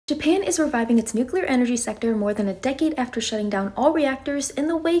Japan is reviving its nuclear energy sector more than a decade after shutting down all reactors in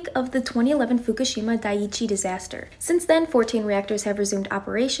the wake of the 2011 Fukushima Daiichi disaster. Since then, 14 reactors have resumed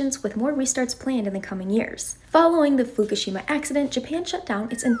operations, with more restarts planned in the coming years. Following the Fukushima accident, Japan shut down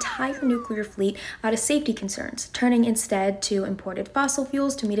its entire nuclear fleet out of safety concerns, turning instead to imported fossil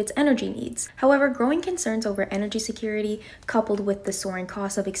fuels to meet its energy needs. However, growing concerns over energy security, coupled with the soaring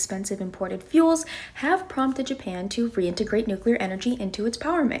cost of expensive imported fuels, have prompted Japan to reintegrate nuclear energy into its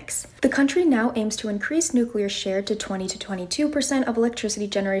power mix. The country now aims to increase nuclear share to 20 to 22% of electricity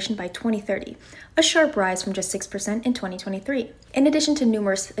generation by 2030, a sharp rise from just 6% in 2023. In addition to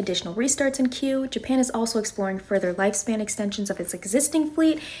numerous additional restarts in queue, Japan is also exploring further lifespan extensions of its existing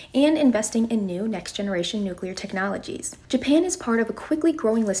fleet and investing in new next-generation nuclear technologies. Japan is part of a quickly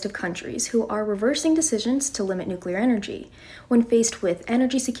growing list of countries who are reversing decisions to limit nuclear energy. When faced with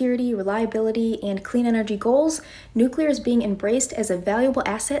energy security, reliability, and clean energy goals, nuclear is being embraced as a valuable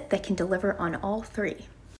asset that can deliver on all three.